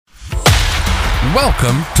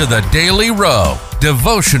Welcome to the Daily Row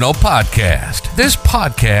Devotional Podcast. This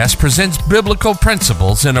podcast presents biblical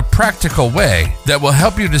principles in a practical way that will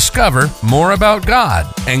help you discover more about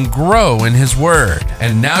God and grow in His Word.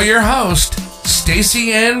 And now your host,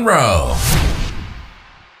 Stacey Ann Rowe.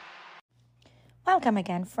 Welcome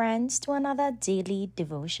again, friends, to another daily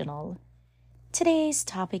devotional. Today's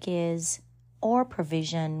topic is, Our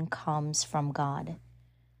provision comes from God.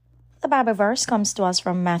 The Bible verse comes to us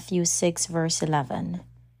from Matthew 6, verse 11.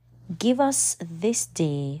 Give us this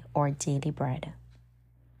day our daily bread.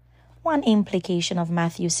 One implication of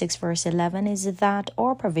Matthew 6, verse 11 is that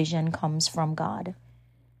our provision comes from God.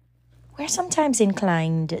 We're sometimes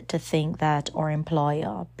inclined to think that our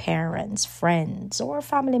employer, parents, friends, or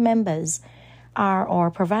family members are our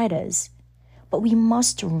providers. But we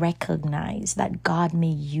must recognize that God may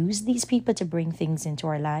use these people to bring things into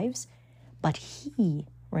our lives, but He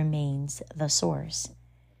remains the source.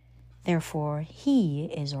 Therefore, He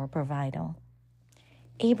is our provider.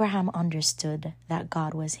 Abraham understood that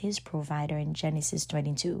God was his provider in Genesis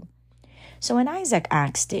 22. So when Isaac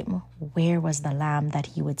asked him where was the lamb that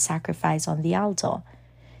he would sacrifice on the altar,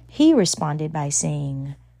 he responded by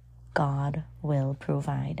saying, God will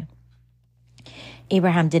provide.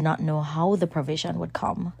 Abraham did not know how the provision would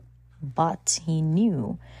come, but he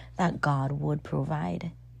knew that God would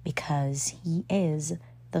provide because He is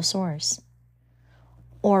the source.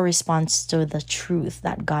 Our response to the truth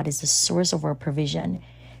that God is the source of our provision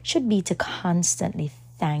should be to constantly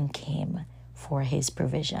thank Him for His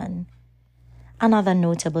provision. Another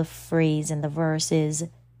notable phrase in the verse is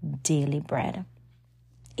daily bread.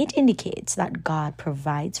 It indicates that God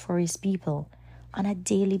provides for His people on a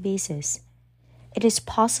daily basis. It is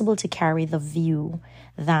possible to carry the view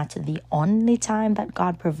that the only time that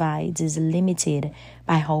God provides is limited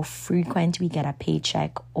by how frequent we get a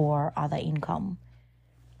paycheck or other income.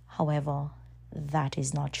 However, that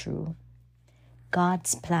is not true.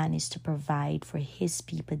 God's plan is to provide for His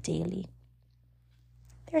people daily.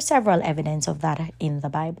 There are several evidence of that in the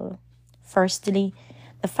Bible. Firstly,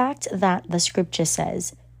 the fact that the scripture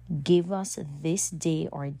says, give us this day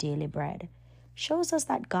our daily bread, shows us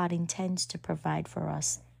that God intends to provide for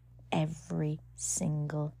us every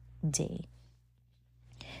single day.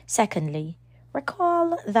 Secondly,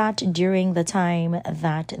 recall that during the time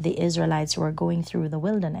that the Israelites were going through the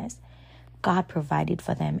wilderness, God provided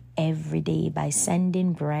for them every day by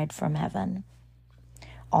sending bread from heaven.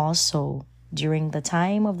 Also, during the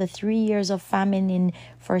time of the 3 years of famine in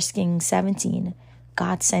 1 Kings 17,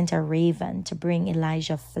 God sent a raven to bring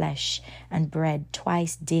Elijah flesh and bread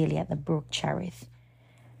twice daily at the brook Cherith.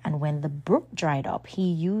 And when the brook dried up, He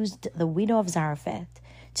used the widow of Zarephath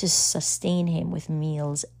to sustain him with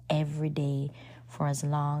meals every day for as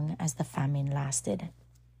long as the famine lasted.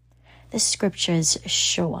 The scriptures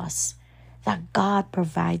show us that God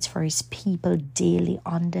provides for His people daily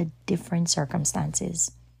under different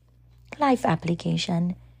circumstances. Life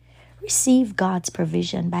application. Receive God's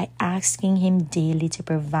provision by asking Him daily to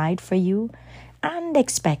provide for you and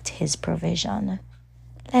expect His provision.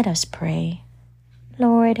 Let us pray.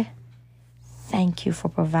 Lord, thank You for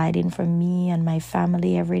providing for me and my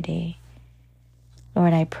family every day.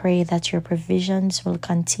 Lord, I pray that Your provisions will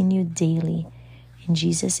continue daily. In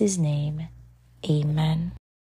Jesus' name, amen.